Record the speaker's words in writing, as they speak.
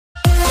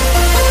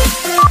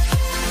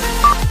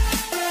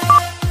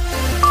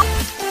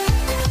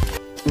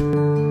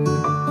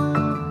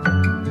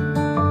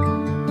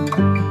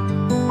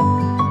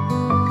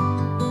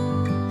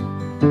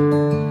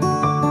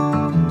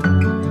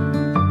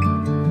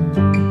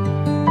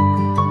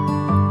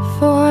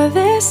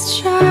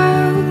this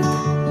child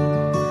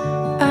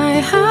I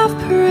have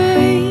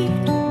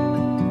prayed,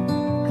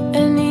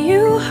 and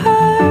you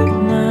heard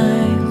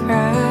my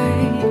cry.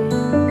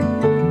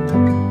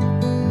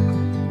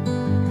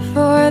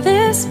 For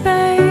this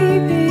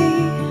baby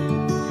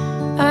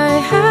I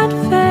had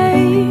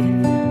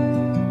faith,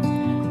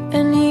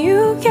 and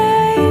you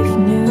gave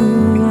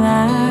new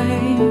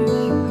life.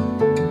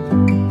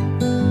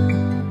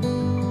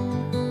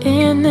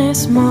 In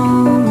this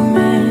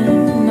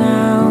moment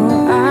now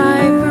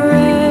I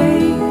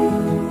pray,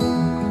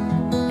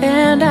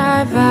 and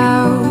I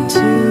vow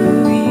to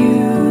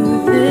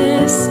you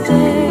this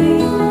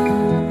day,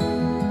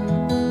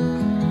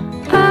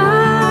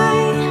 I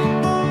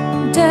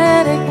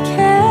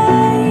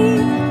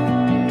dedicate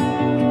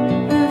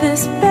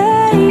this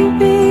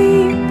baby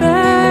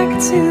back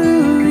to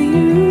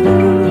you.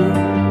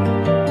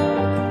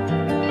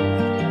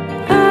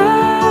 I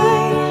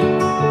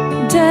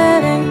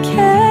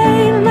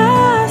dedicate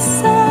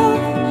myself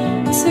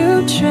to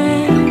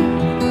train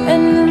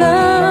and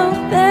love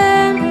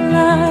them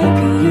like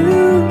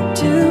you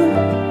do.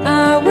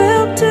 I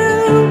will do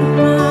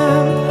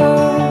my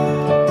part.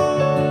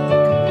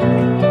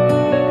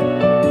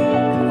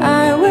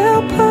 I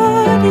will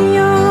put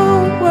your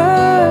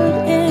word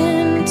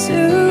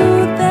into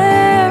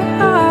their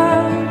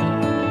heart.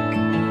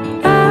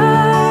 I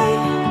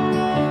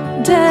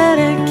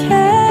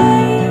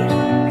dedicate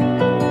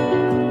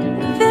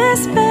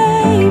this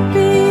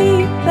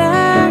baby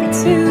back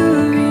to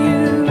you.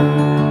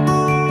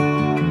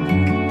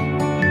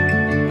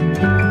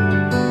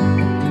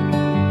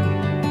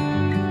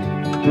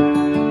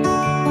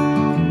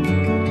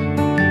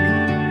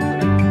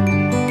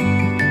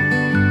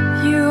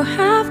 You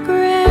have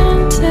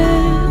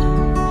granted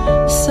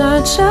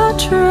such a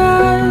trust